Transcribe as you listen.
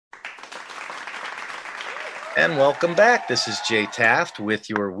And welcome back. This is Jay Taft with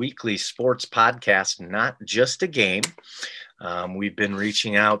your weekly sports podcast, Not Just a Game. We've been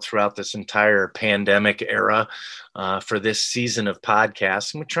reaching out throughout this entire pandemic era for this season of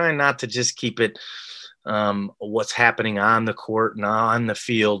podcasts. And we're trying not to just keep it what's happening on the court and on the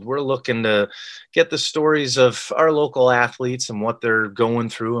field. We're looking to get the stories of our local athletes and what they're going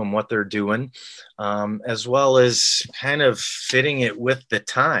through and what they're doing, as well as kind of fitting it with the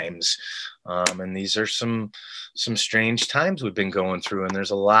times. And these are some strange times we've been going through, and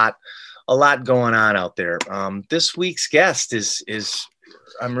there's a lot going on out there. This week's guest is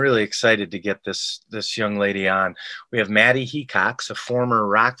I'm really excited to get this young lady on. We have Madi Hecox, a former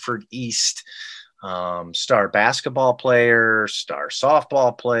Rockford East star basketball player, star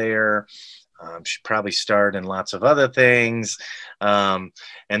softball player. She probably starred in lots of other things. And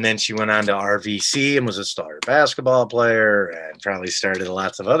then she went on to RVC and was a star basketball player and probably started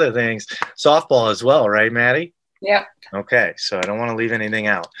lots of other things. Softball as well, right, Madi? Yeah. Okay, so I don't want to leave anything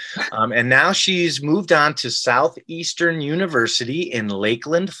out. And now she's moved on to Southeastern University in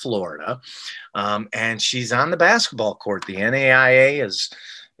Lakeland, Florida. And she's on the basketball court. The NAIA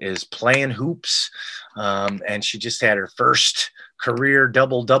is playing hoops. And she just had her first career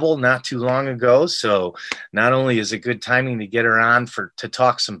double-double not too long ago. So not only is it good timing to get her on to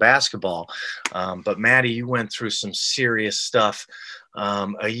talk some basketball, but Madi, you went through some serious stuff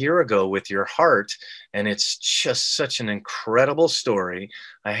a year ago with your heart, and it's just such an incredible story.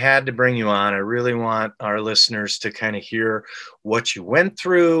 I had to bring you on. I really want our listeners to kind of hear what you went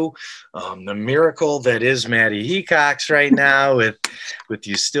through, the miracle that is Madi Hecox right now with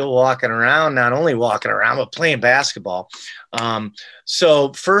you still walking around, not only walking around, but playing basketball.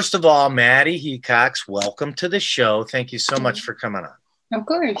 So first of all, Madi Hecox, welcome to the show. Thank you so much for coming on. Of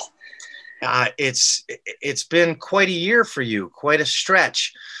course. It's been quite a year for you, quite a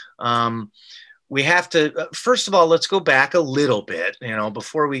stretch. We have to, first of all, let's go back a little bit,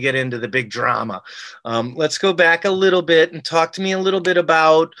 before we get into the big drama. Let's go back a little bit and talk to me a little bit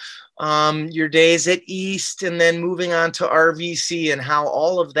about your days at East and then moving on to RVC and how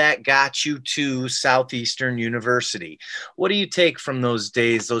all of that got you to Southeastern University. What do you take from those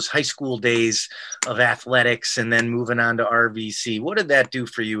days, those high school days of athletics and then moving on to RVC? What did that do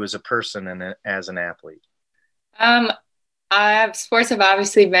for you as a person and as an athlete? Sports have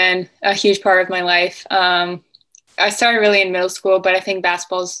obviously been a huge part of my life. I started really in middle school, but I think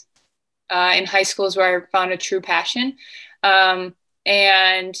basketball's in high school is where I found a true passion.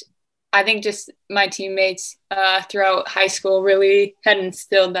 And I think just my teammates throughout high school really had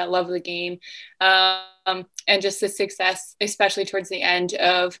instilled that love of the game, and just the success, especially towards the end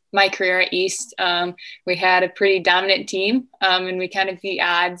of my career at East. We had a pretty dominant team, and we kind of beat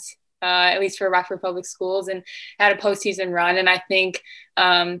odds, at least for Rockford Public Schools, and had a postseason run. And I think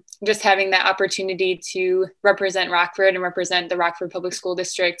just having that opportunity to represent Rockford and represent the Rockford Public School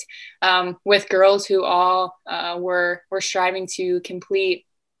District with girls who all were striving to complete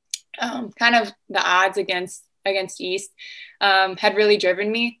kind of the odds against East had really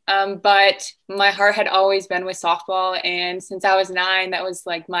driven me. But my heart had always been with softball. And since I was 9, that was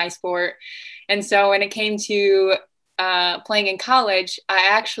like my sport. And so when it came to playing in college, I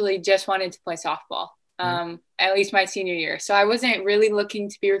actually just wanted to play softball, at least my senior year. So I wasn't really looking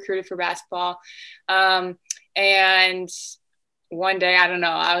to be recruited for basketball. And one day, I don't know,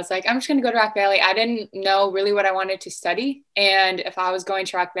 I was like, I'm just going to go to Rock Valley. I didn't know really what I wanted to study. And if I was going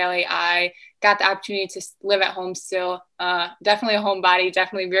to Rock Valley, I got the opportunity to live at home still. Definitely a homebody,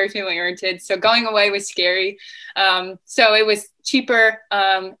 definitely very family oriented. So going away was scary. So it was cheaper.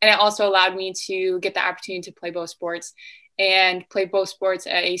 And it also allowed me to get the opportunity to play both sports and play both sports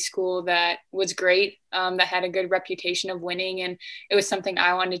at a school that was great, that had a good reputation of winning. And it was something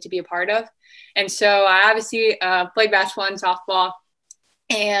I wanted to be a part of. And so I obviously played basketball and softball,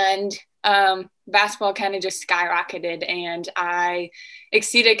 and basketball kind of just skyrocketed, and I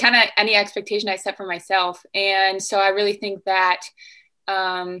exceeded kind of any expectation I set for myself. And so I really think that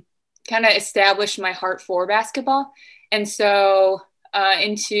kind of established my heart for basketball. And so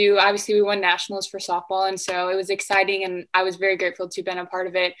obviously we won nationals for softball. And so it was exciting, and I was very grateful to have been a part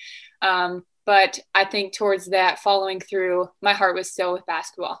of it. But I think towards that following through, my heart was still with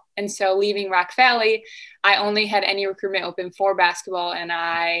basketball. And so leaving Rock Valley, I only had any recruitment open for basketball. And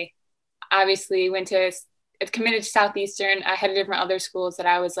I obviously committed to Southeastern. I had different other schools that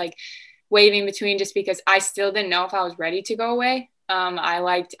I was like waving between just because I still didn't know if I was ready to go away. I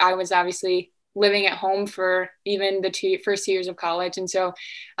was obviously living at home for even the first 2 years of college. And so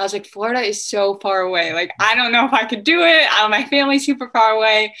I was like, Florida is so far away. Like, I don't know if I could do it. My family's super far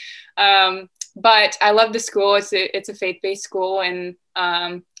away. But I love the school. It's a faith-based school, and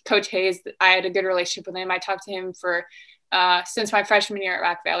Coach Hayes, I had a good relationship with him. I talked to him for since my freshman year at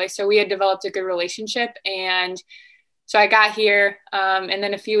Rock Valley. So we had developed a good relationship. And so I got here, and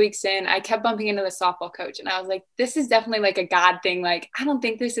then a few weeks in, I kept bumping into the softball coach. And I was like, this is definitely like a God thing. Like, I don't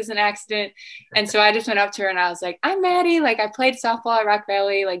think this is an accident. And so I just went up to her and I was like, I'm Maddie. Like, I played softball at Rock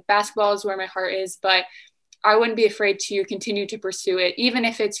Valley. Like, basketball is where my heart is. But I wouldn't be afraid to continue to pursue it, even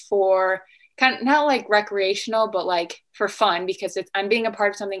if it's for kind of not like recreational, but like for fun, because I'm being a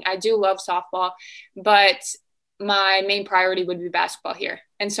part of something. I do love softball, but my main priority would be basketball here.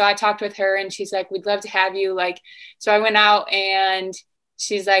 And so I talked with her and she's like, we'd love to have you. Like, so I went out and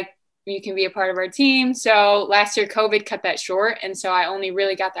she's like, you can be a part of our team. So last year, COVID cut that short. And so I only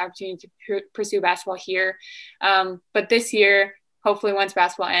really got the opportunity to pursue basketball here. But this year, hopefully once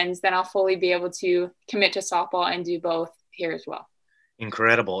basketball ends, then I'll fully be able to commit to softball and do both here as well.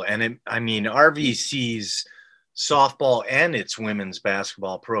 Incredible. And RVC's softball and its women's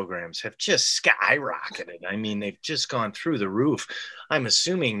basketball programs have just skyrocketed. I mean, they've just gone through the roof. I'm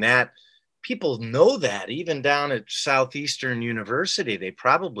assuming that people know that even down at Southeastern University, they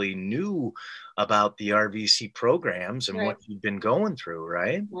probably knew about the RVC programs and what you've been going through,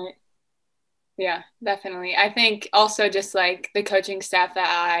 right? Right. Yeah, definitely. I think also just like the coaching staff that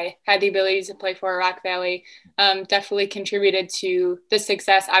I had the ability to play for Rock Valley definitely contributed to the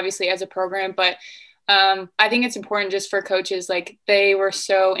success, obviously, as a program. But I think it's important just for coaches, like they were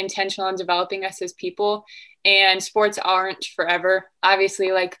so intentional in developing us as people, and sports aren't forever.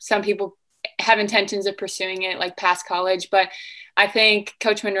 Obviously, like some people have intentions of pursuing it like past college, but I think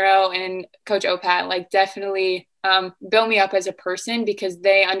Coach Monroe and Coach Opat like definitely built me up as a person because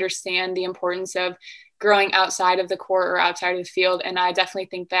they understand the importance of growing outside of the court or outside of the field. And I definitely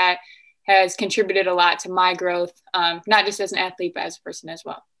think that has contributed a lot to my growth, not just as an athlete, but as a person as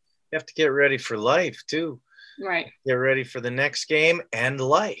well. You have to get ready for life too. Right. Get ready for the next game and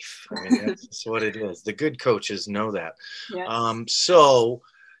life. I mean, that's what it is. The good coaches know that. Yes. So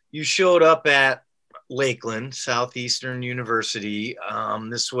you showed up at Lakeland, Southeastern University.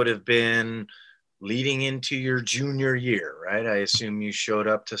 This would have been leading into your junior year, right? I assume you showed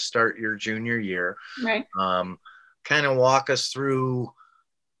up to start your junior year. Right. Kind of walk us through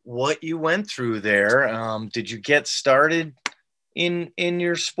what you went through there. Did you get started in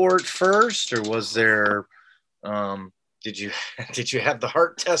your sport first, or was there did you have the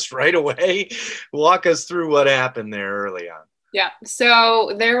heart test right away? Walk us through what happened there early on. Yeah.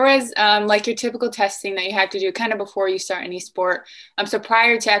 So there was like your typical testing that you have to do kind of before you start any sport. So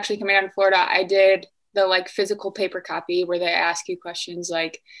prior to actually coming out to Florida, I did the like physical paper copy where they ask you questions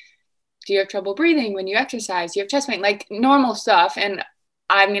like, do you have trouble breathing when you exercise? Do you have chest pain? Like normal stuff. And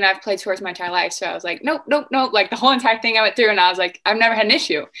I mean, I've played sports my entire life. So I was like, nope. Like the whole entire thing I went through, and I was like, I've never had an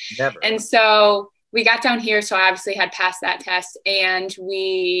issue. Never. And so we got down here. So I obviously had passed that test, and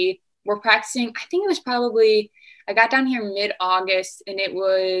we were practicing. I think it was probably, I got down here mid-August, and it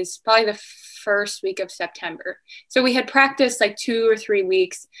was probably the first week of September. So we had practiced like 2 or 3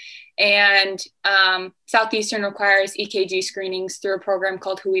 weeks, and Southeastern requires EKG screenings through a program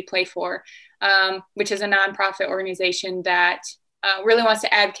called Who We Play For, which is a nonprofit organization that really wants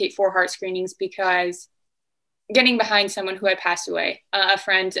to advocate for heart screenings, because getting behind someone who had passed away, a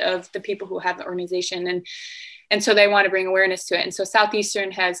friend of the people who have the organization. And so they want to bring awareness to it. And so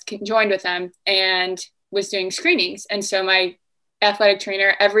Southeastern has joined with them and was doing screenings. And so my athletic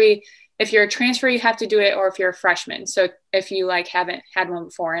trainer, if you're a transfer, you have to do it, or if you're a freshman. So if you like haven't had one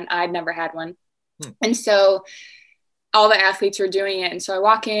before, and I'd never had one. And so all the athletes were doing it. And so I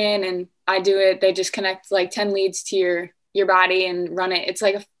walk in and I do it. They just connect like 10 leads to your body and run it. It's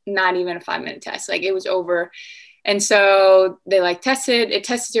like not even a 5-minute test. Like it was over. And so they like it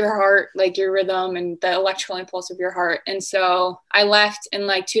tested your heart, like your rhythm and the electrical impulse of your heart. And so I left, and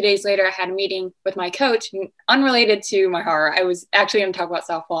like 2 days later, I had a meeting with my coach, unrelated to my heart. I was actually going to talk about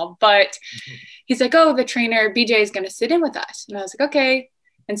softball, but he's like, oh, the trainer BJ is going to sit in with us. And I was like, okay.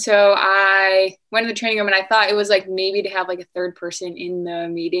 And so I went to the training room, and I thought it was like maybe to have like a third person in the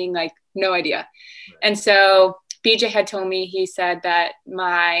meeting, like no idea. Right. And so BJ had told me, he said that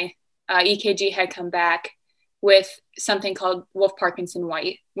my EKG had come back with something called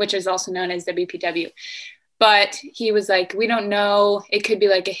Wolff-Parkinson-White, which is also known as WPW. But he was like, we don't know. It could be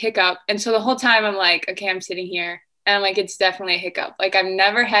like a hiccup. And so the whole time I'm like, okay, I'm sitting here, and I'm like, it's definitely a hiccup. Like I've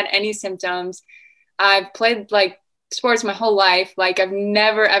never had any symptoms. I've played like sports my whole life. Like I've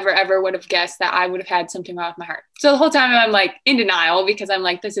never, ever would have guessed that I would have had something wrong with my heart. So the whole time I'm like in denial, because I'm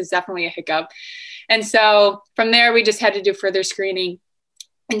like, this is definitely a hiccup. And so from there, we just had to do further screening.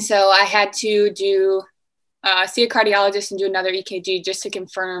 And so I had to do see a cardiologist and do another EKG just to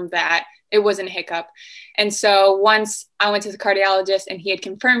confirm that it wasn't a hiccup. And so once I went to the cardiologist and he had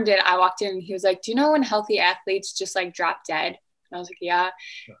confirmed it, I walked in and he was like, do you know when healthy athletes just like drop dead? And I was like, yeah.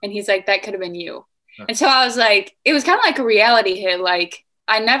 And he's like, that could have been you. And so I was like, it was kind of like a reality hit. Like,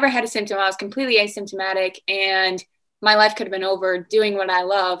 I never had a symptom. I was completely asymptomatic and my life could have been over doing what I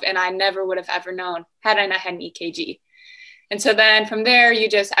love. And I never would have ever known had I not had an EKG. And so then from there,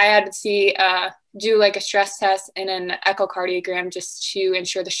 I had to do like a stress test and an echocardiogram just to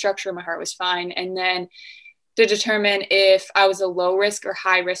ensure the structure of my heart was fine. And then to determine if I was a low risk or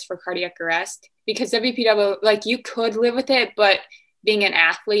high risk for cardiac arrest, because WPW, like you could live with it, but being an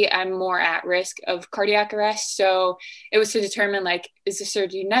athlete, I'm more at risk of cardiac arrest. So it was to determine like, is the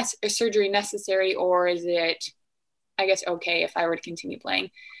surgery necessary, or is it, I guess, okay if I were to continue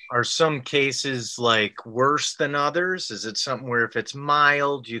playing? Are some cases like worse than others? Is it something where if it's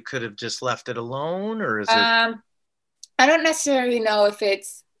mild, you could have just left it alone, or is it? I don't necessarily know if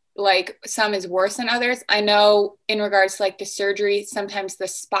it's like some is worse than others. I know in regards to like the surgery, sometimes the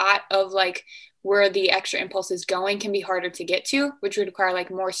spot of like where the extra impulse is going can be harder to get to, which would require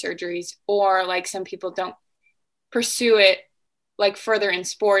like more surgeries, or like some people don't pursue it like further in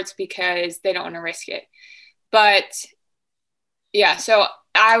sports because they don't want to risk it. But yeah, so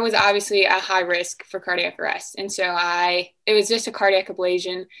I was obviously at high risk for cardiac arrest. And so it was just a cardiac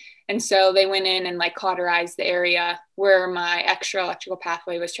ablation. And so they went in and like cauterized the area where my extra electrical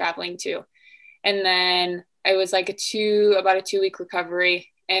pathway was traveling to. And then it was like about a 2-week recovery.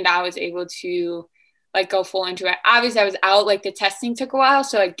 And I was able to like go full into it. Obviously I was out, like the testing took a while.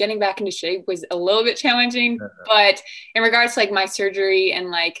 So like getting back into shape was a little bit challenging, but in regards to like my surgery and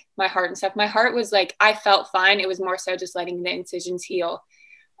like my heart and stuff, my heart was like, I felt fine. It was more so just letting the incisions heal.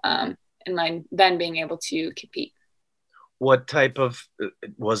 And then being able to compete. What type of,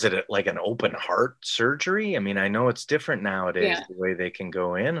 was it like an open heart surgery? I mean, I know it's different nowadays, the way they can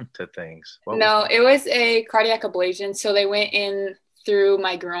go into things. No, it was a cardiac ablation. So they went in through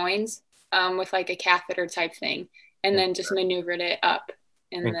my groins with like a catheter type thing, and then just maneuvered it up.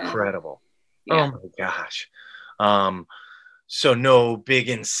 And Incredible. Then, yeah. Oh my gosh. So no big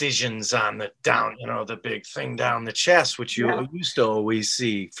incisions on the down, the big thing down the chest, which you used to always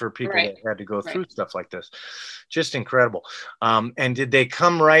see for people that had to go through stuff like this. Just incredible. And did they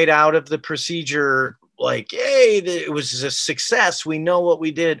come right out of the procedure like, hey, it was a success, we know what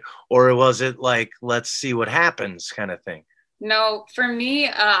we did? Or was it like, let's see what happens kind of thing? No, for me,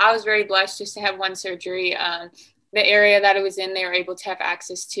 I was very blessed just to have one surgery. The area that it was in, they were able to have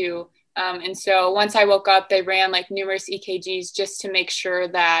access to. And so once I woke up, they ran like numerous EKGs just to make sure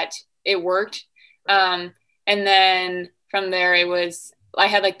that it worked. And then from there, I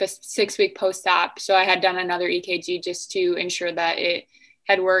had like the 6-week post-op. So I had done another EKG just to ensure that it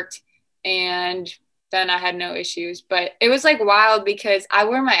had worked. And then I had no issues. But it was like wild because I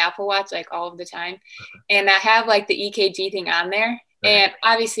wear my Apple Watch like all of the time. And I have like the EKG thing on there. And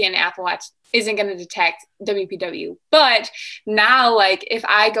obviously an Apple Watch isn't going to detect WPW. But now, like, if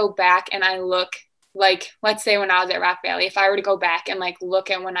I go back and I look, like, let's say when I was at Rock Valley, if I were to go back and, like, look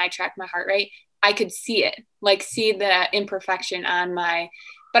at when I track my heart rate, I could see it, like, see the imperfection on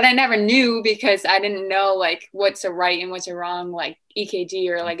but I never knew because I didn't know, like, what's a right and what's a wrong, like, EKG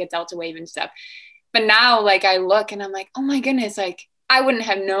or, like, a delta wave and stuff. But now, like, I look and I'm like, oh, my goodness, like, I wouldn't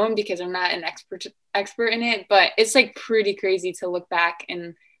have known because I'm not an expert in it. But it's, like, pretty crazy to look back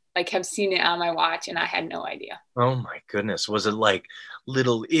and, like, have seen it on my watch and I had no idea. Oh my goodness. Was it like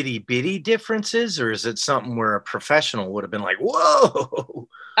little itty bitty differences, or is it something where a professional would have been like, whoa?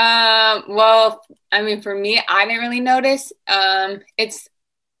 Well, I mean, for me, I didn't really notice. It's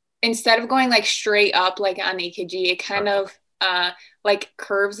instead of going like straight up, like on EKG, it kind of like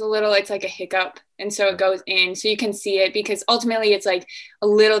curves a little. It's like a hiccup. And so it goes in, so you can see it because ultimately it's like a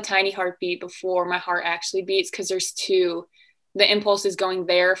little tiny heartbeat before my heart actually beats. Cause there's the impulse is going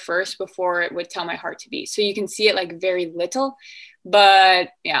there first before it would tell my heart to beat. So you can see it like very little, but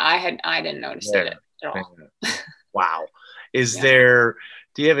yeah, I didn't notice it at all. Wow. Do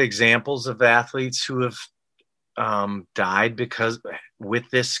you have examples of athletes who have died with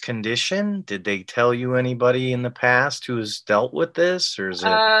this condition? Did they tell you anybody in the past who has dealt with this, or is it?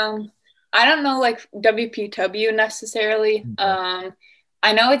 I don't know, like WPW necessarily. Mm-hmm.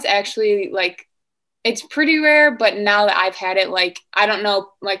 I know it's actually like, it's pretty rare, but now that I've had it, like, I don't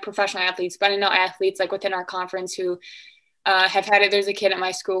know, like professional athletes, but I know athletes like within our conference who have had it. There's a kid at my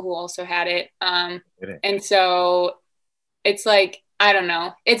school who also had it. And so it's like, I don't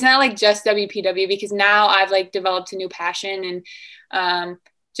know. It's not like just WPW because now I've like developed a new passion and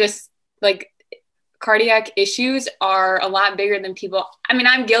just like cardiac issues are a lot bigger than people. I mean,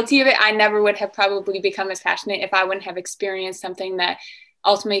 I'm guilty of it. I never would have probably become as passionate if I wouldn't have experienced something that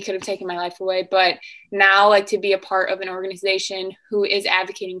ultimately could have taken my life away. But now, like, to be a part of an organization who is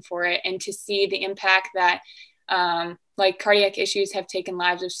advocating for it and to see the impact that like cardiac issues have taken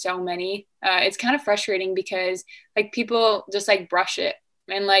lives of so many, it's kind of frustrating because like people just like brush it,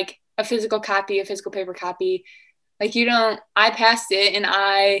 and like a physical paper copy, like I passed it and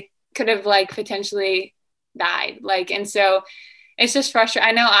I could have like potentially died. Like, and so it's just frustrating.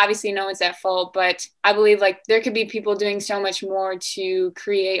 I know obviously no one's at fault, but I believe like there could be people doing so much more to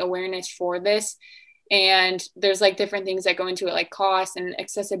create awareness for this. And there's like different things that go into it, like cost and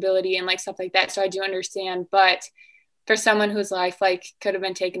accessibility and like stuff like that. So I do understand, but for someone whose life like could have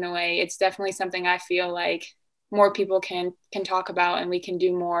been taken away, it's definitely something I feel like more people can talk about, and we can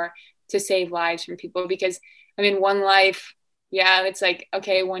do more to save lives from people. Because I mean, one life, yeah, it's like,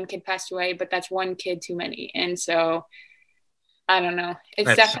 okay, one kid passed away, but that's one kid too many. And so I don't know. It's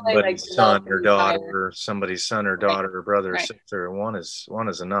that's definitely like somebody's son or daughter or brother or sister. One is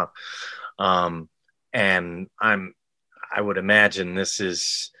enough. And I would imagine this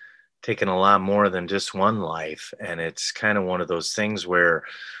is taking a lot more than just one life. And it's kind of one of those things where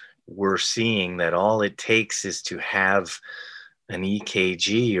we're seeing that all it takes is to have an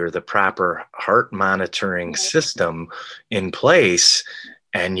EKG or the proper heart monitoring system in place,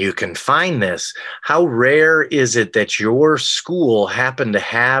 and you can find this. How rare is it that your school happened to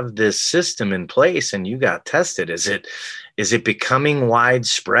have this system in place and you got tested? Is it becoming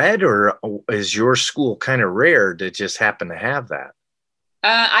widespread, or is your school kind of rare to just happen to have that?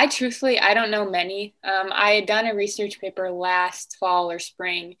 I don't know many. I had done a research paper last fall or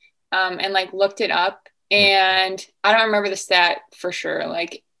spring, and like looked it up, and I don't remember the stat for sure.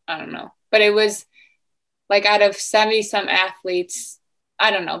 Like, I don't know, but it was like out of 70 some athletes,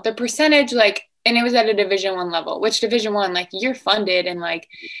 I don't know the percentage, like, and it was at a Division I level, which Division I, like, you're funded, and like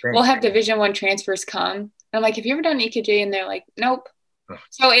we'll have Division I transfers come. And I'm like, have you ever done EKG? And they're like, nope.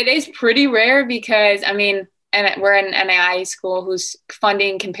 So it is pretty rare because, I mean, and we're an NAIA school whose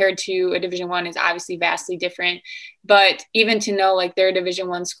funding compared to a Division I is obviously vastly different. But even to know, like, there are Division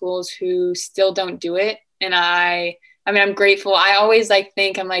I schools who still don't do it. And I mean, I'm grateful. I always like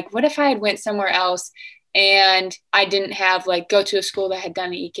think, I'm like, what if I had went somewhere else and I didn't have like go to a school that had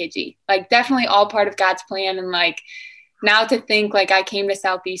done an EKG? Like, definitely all part of God's plan. And like, now to think like I came to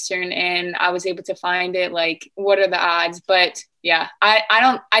Southeastern and I was able to find it, like, what are the odds? But yeah,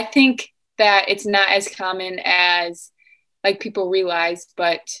 I think that it's not as common as like people realize,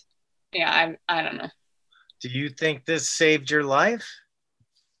 but yeah, I don't know. Do you think this saved your life?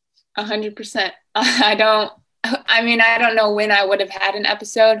 100%. I don't know when I would have had an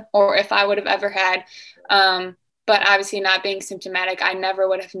episode or if I would have ever had, but obviously not being symptomatic, I never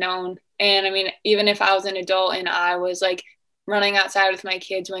would have known. And I mean, even if I was an adult and I was like running outside with my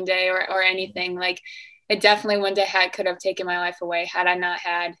kids one day or anything, like, it definitely one day could have taken my life away had I not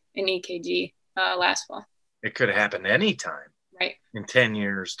had an EKG last fall. It could have happened anytime. Right. In 10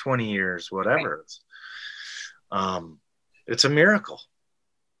 years, 20 years, whatever. Right. It's a miracle.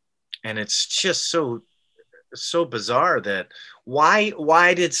 And it's just so bizarre that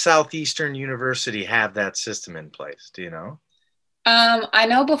why did Southeastern University have that system in place? Do you know? I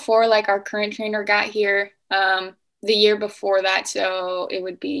know before like our current trainer got here, the year before that, so it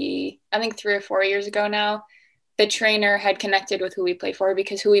would be, I think 3 or 4 years ago now, the trainer had connected with Who We Play For,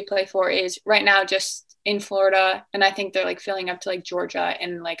 because Who We Play For is right now just in Florida. And I think they're like filling up to like Georgia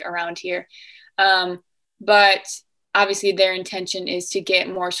and like around here. But obviously their intention is to get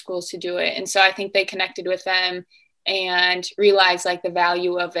more schools to do it. And so I think they connected with them and realized like the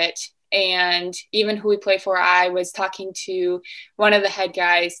value of it. And even Who We Play For, I was talking to one of the head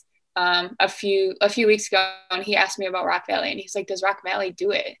guys a few weeks ago, and he asked me about Rock Valley, and he's like, does Rock Valley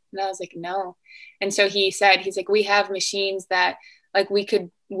do it? And I was like, no. And so he's like, we have machines that like we could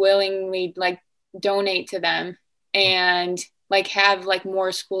willingly like donate to them and like have like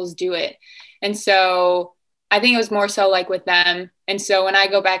more schools do it. And so I think it was more so like with them. And so when I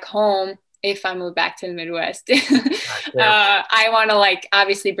go back home, if I move back to the Midwest, I want to like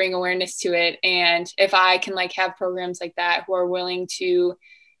obviously bring awareness to it. And if I can like have programs like that who are willing to,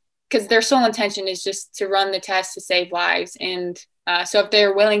 because their sole intention is just to run the test to save lives. And so if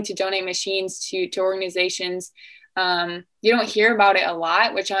they're willing to donate machines to organizations, you don't hear about it a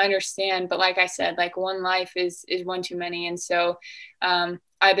lot, which I understand. But like I said, like one life is one too many. And so I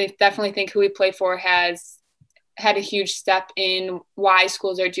definitely think Who We Play For has had a huge step in why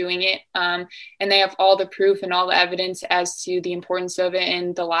schools are doing it. And they have all the proof and all the evidence as to the importance of it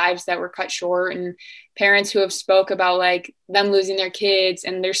and the lives that were cut short, and parents who have spoke about like them losing their kids,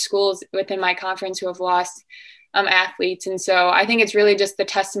 and their schools within my conference who have lost athletes. And so I think it's really just the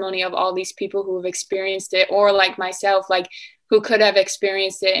testimony of all these people who have experienced it, or like myself, like who could have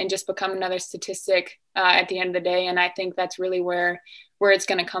experienced it and just become another statistic at the end of the day. And I think that's really where it's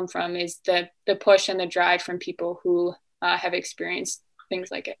going to come from, is the push and the drive from people who have experienced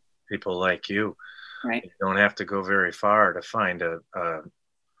things like it. People like you. Right. You don't have to go very far to find a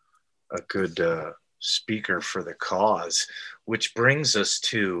good speaker for the cause, which brings us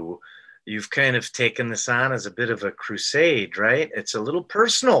to, you've kind of taken this on as a bit of a crusade, right? It's a little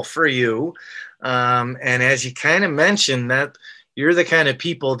personal for you. And as you kind of mentioned, that you're the kind of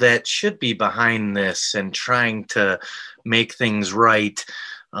people that should be behind this and trying to make things right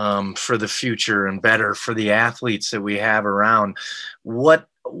for the future and better for the athletes that we have around. What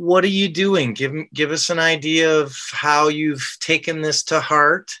are you doing? Give us an idea of how you've taken this to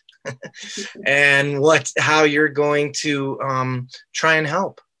heart and how you're going to try and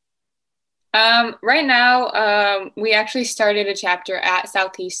help. Right now, we actually started a chapter at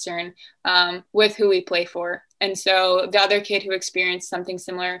Southeastern with who we play for. And so the other kid who experienced something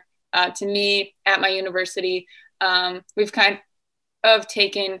similar to me at my university, we've kind of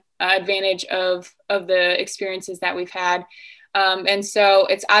taken advantage of the experiences that we've had. And so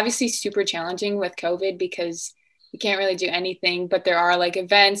it's obviously super challenging with COVID because you can't really do anything, but there are like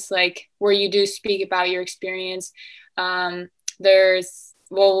events like where you do speak about your experience. We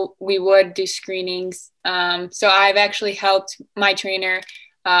would do screenings. So I've actually helped my trainer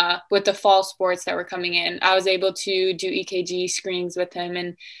with the fall sports that were coming in. I was able to do EKG screenings with him.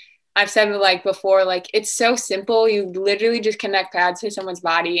 And I've said it like before, like it's so simple. You literally just connect pads to someone's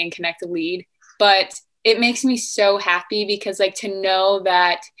body and connect a lead. But it makes me so happy because like to know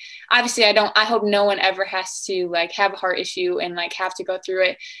that obviously I hope no one ever has to like have a heart issue and like have to go through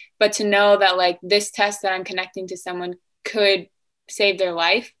it. But to know that like this test that I'm connecting to someone could save their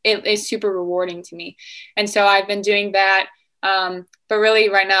life, it is super rewarding to me. And so I've been doing that. But really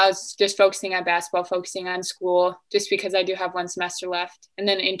right now it's just focusing on basketball, focusing on school, just because I do have one semester left and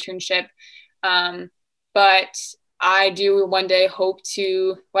then an internship. But I do one day hope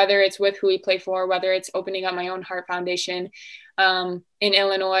to, whether it's with who we play for, whether it's opening up my own heart foundation in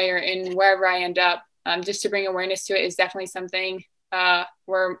Illinois or in wherever I end up, just to bring awareness to it is definitely something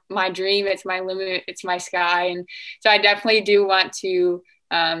where my dream, it's my limit, it's my sky. And so I definitely do want to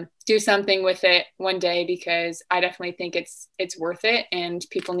do something with it one day because I definitely think it's worth it and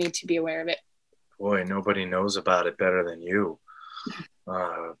people need to be aware of it. Boy, nobody knows about it better than you.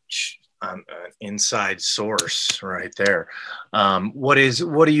 An inside source right there. What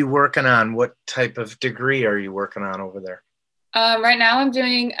are you working on? What type of degree are you working on over there? Right now I'm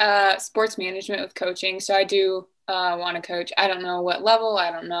doing sports management with coaching. So I do want to coach. I don't know what level,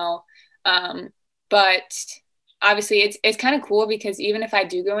 I don't know. But obviously it's kind of cool because even if I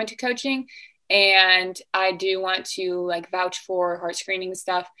do go into coaching and I do want to like vouch for heart screening and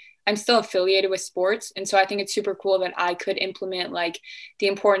stuff, I'm still affiliated with sports. And so I think it's super cool that I could implement like the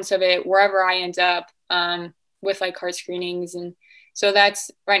importance of it wherever I end up with like heart screenings. And so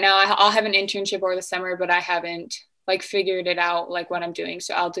that's right now I'll have an internship over the summer, but I haven't like figured it out, like what I'm doing.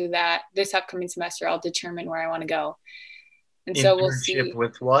 So I'll do that this upcoming semester. I'll determine where I want to go. And so we'll see.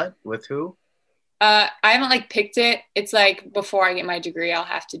 With what? With who? I haven't like picked it. It's like before I get my degree, I'll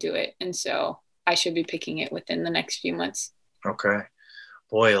have to do it. And so I should be picking it within the next few months. Okay.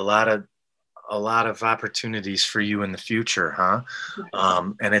 Boy, a lot of opportunities for you in the future, huh?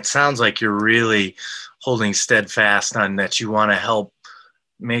 And it sounds like you're really holding steadfast on that you want to help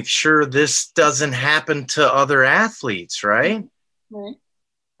make sure this doesn't happen to other athletes, right? Right.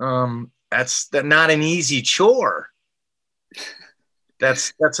 That's not an easy chore.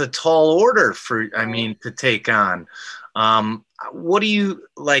 That's a tall order to take on. What do you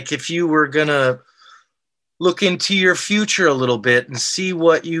like if you were gonna look into your future a little bit and see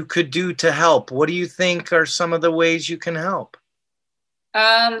what you could do to help? What do you think are some of the ways you can help?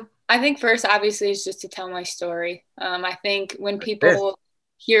 I think first, obviously, is just to tell my story. I think when people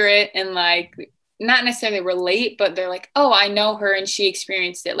hear it and like not necessarily relate, but they're like, oh, I know her and she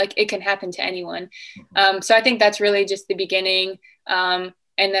experienced it. Like it can happen to anyone. So I think that's really just the beginning. And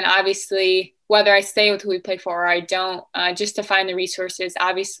then obviously, whether I stay with who we play for or I don't, just to find the resources,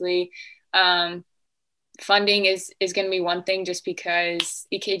 obviously, funding is going to be one thing just because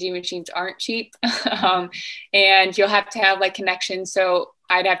EKG machines aren't cheap. And you'll have to have like connections. So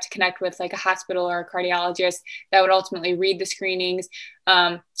I'd have to connect with like a hospital or a cardiologist that would ultimately read the screenings.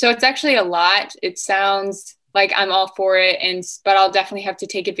 So it's actually a lot. It sounds like I'm all for it. But I'll definitely have to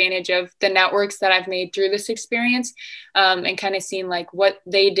take advantage of the networks that I've made through this experience, and kind of seeing like what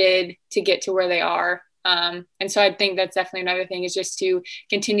they did to get to where they are. And so I think that's definitely another thing, is just to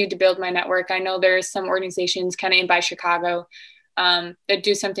continue to build my network. I know there's some organizations kind of in by Chicago that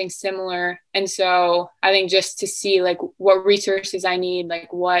do something similar. And so I think just to see like what resources I need,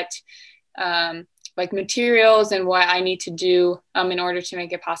 like what like materials and what I need to do in order to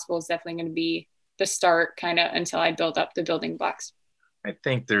make it possible is definitely going to be the start, kind of until I build up the building blocks. I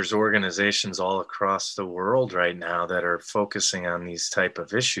think there's organizations all across the world right now that are focusing on these type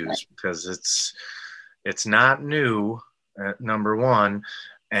of issues, right, because it's not new, number one,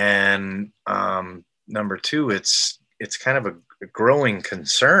 and number two, it's kind of a growing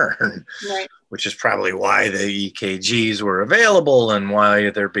concern, right, which is probably why the EKGs were available and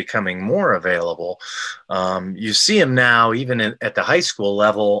why they're becoming more available. You see them now even at the high school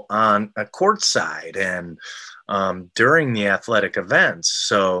level on a court side and during the athletic events.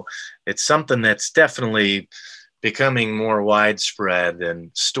 So it's something that's definitely becoming more widespread, and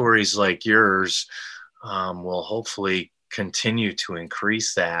stories like yours will hopefully continue to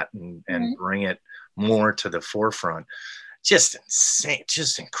increase that and bring it more to the forefront. Just insane,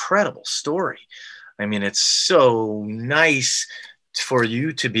 just incredible story. I mean, it's so nice for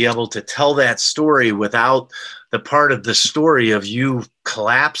you to be able to tell that story without the part of the story of you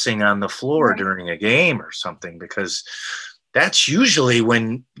collapsing on the floor during a game or something, because that's usually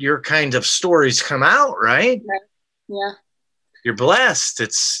when your kind of stories come out, right? Yeah. You're blessed.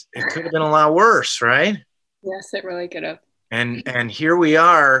 It could have been a lot worse, right? Yes, it really could have. And here we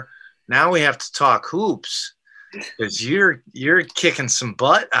are. Now we have to talk hoops, because you're kicking some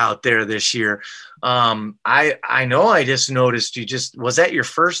butt out there this year. I know I just noticed was that your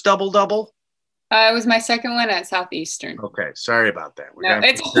first double-double? It was my second one at Southeastern. Okay, sorry about that. We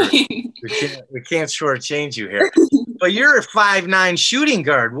can't shortchange you here. But you're a 5'9" shooting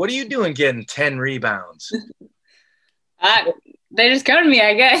guard. What are you doing getting 10 rebounds? They just come to me,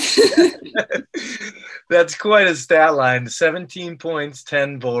 I guess. That's quite a stat line. 17 points,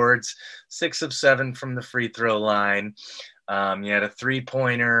 10 boards, 6 of 7 from the free throw line. You had a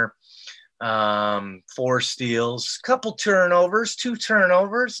 3-pointer, 4 steals, couple turnovers, 2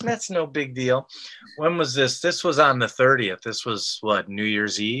 turnovers. That's no big deal. When was this? This was on the 30th. This was what, New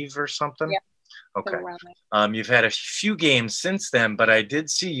Year's Eve or something? Yeah. Okay. You've had a few games since then, but I did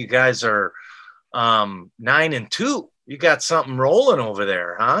see you guys are 9-2. You got something rolling over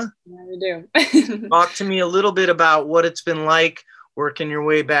there, huh? Yeah, we do. Talk to me a little bit about what it's been like working your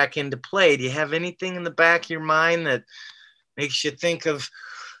way back into play. Do you have anything in the back of your mind that makes you think of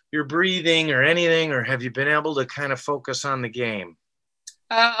your breathing or anything, or have you been able to kind of focus on the game?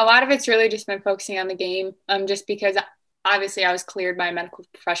 A lot of it's really just been focusing on the game, just because obviously I was cleared by a medical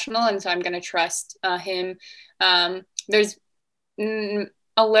professional, and so I'm going to trust him. There's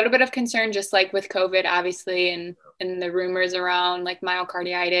a little bit of concern, just like with COVID, obviously, and the rumors around like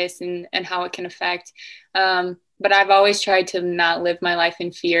myocarditis and how it can affect. But I've always tried to not live my life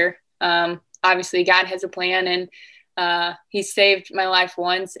in fear. Obviously, God has a plan, and he saved my life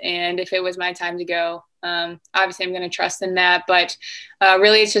once. And if it was my time to go, obviously I'm going to trust in that. But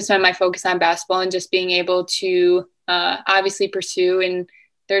really, it's just been my focus on basketball and just being able to obviously pursue. And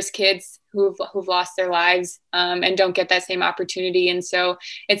there's kids who've lost their lives and don't get that same opportunity. And so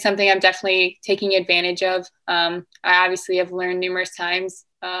it's something I'm definitely taking advantage of. I obviously have learned numerous times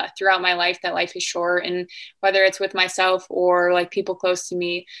throughout my life that life is short, and whether it's with myself or like people close to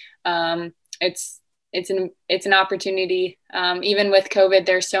me, it's an opportunity. Even with COVID,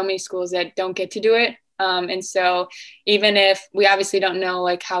 there's so many schools that don't get to do it. And so even if we obviously don't know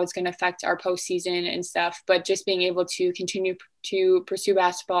like how it's going to affect our postseason and stuff, but just being able to continue to pursue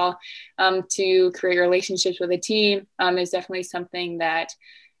basketball, to create relationships with a team, is definitely something that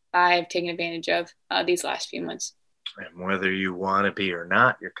I've taken advantage of these last few months. And whether you want to be or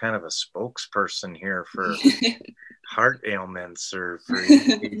not, you're kind of a spokesperson here for heart ailments or for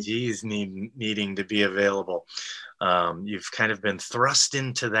EKGs needing to be available. You've kind of been thrust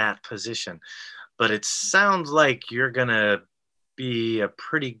into that position. But it sounds like you're going to be a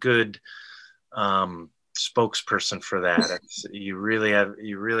pretty good spokesperson for that. You really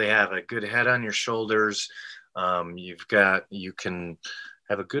have a good head on your shoulders. You can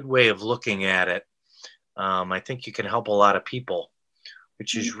have a good way of looking at it. I think you can help a lot of people,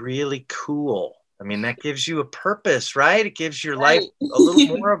 which is really cool. I mean, that gives you a purpose, right? It gives your life a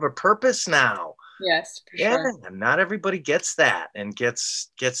little more of a purpose now. Yes, for sure. Yeah, not everybody gets that and gets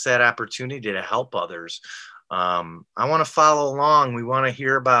that opportunity to help others. I want to follow along. We want to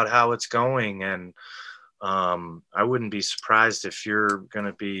hear about how it's going, and I wouldn't be surprised if you're going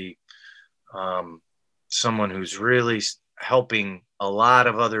to be someone who's really helping a lot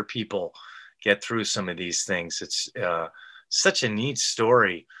of other people get through some of these things. It's such a neat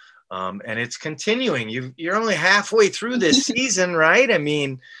story. And it's continuing. You're only halfway through this season, right? I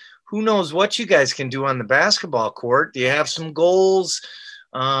mean, who knows what you guys can do on the basketball court? Do you have some goals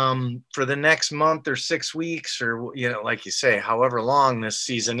for the next month or 6 weeks, or, like you say, however long this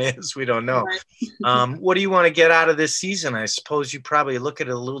season is, we don't know. What do you want to get out of this season? I suppose you probably look at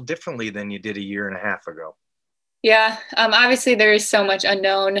it a little differently than you did a year and a half ago. Yeah. Obviously there is so much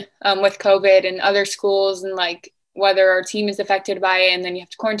unknown with COVID and other schools, and like whether our team is affected by it, and then you have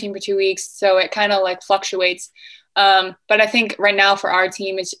to quarantine for 2 weeks. So it kind of like fluctuates. But I think right now for our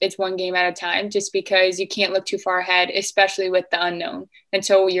team, it's one game at a time, just because you can't look too far ahead, especially with the unknown,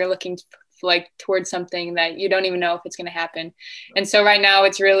 until you're looking like towards something that you don't even know if it's going to happen. And so right now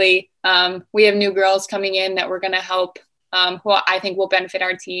it's really, we have new girls coming in that we're going to help, who I think will benefit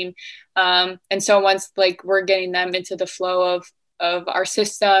our team. And so once like we're getting them into the flow of our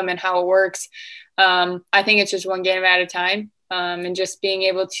system and how it works, I think it's just one game at a time, and just being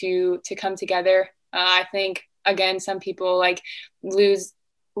able to come together. I think, again, some people like lose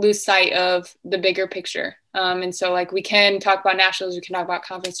sight of the bigger picture. And so like we can talk about nationals, we can talk about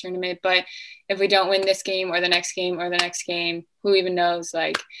conference tournament, but if we don't win this game or the next game or the next game, who even knows?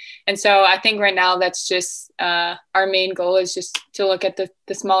 And so I think right now that's just our main goal is just to look at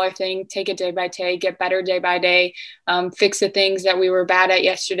the smaller thing, take it day by day, get better day by day, fix the things that we were bad at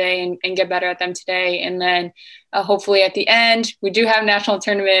yesterday and get better at them today. And then hopefully at the end, we do have a national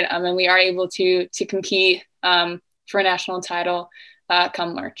tournament, and we are able to compete for a national title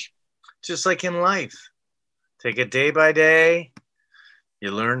come March. Just like in life, take it day by day. You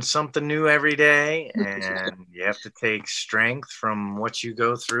learn something new every day, and you have to take strength from what you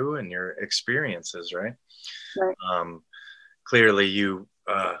go through and your experiences, right? Right. Clearly you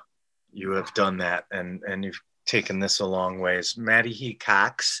have done that, and you've taken this a long ways. Madi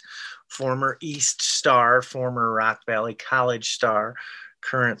Hecox, former East star, former Rock Valley College star,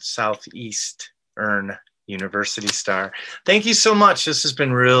 current Southeastern University star. Thank you so much. This has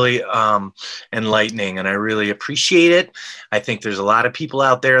been really enlightening, and I really appreciate it. I think there's a lot of people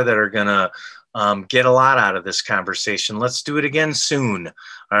out there that are going to get a lot out of this conversation. Let's do it again soon.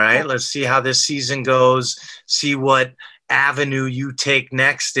 All right. Let's see how this season goes, see what avenue you take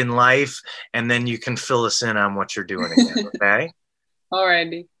next in life, and then you can fill us in on what you're doing again. Okay. All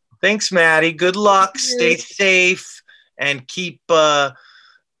righty. Thanks, Madi. Good luck. Stay safe and keep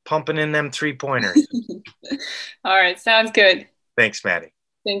pumping in them 3-pointers. All right. Sounds good. Thanks, Madi.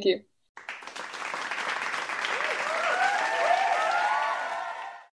 Thank you.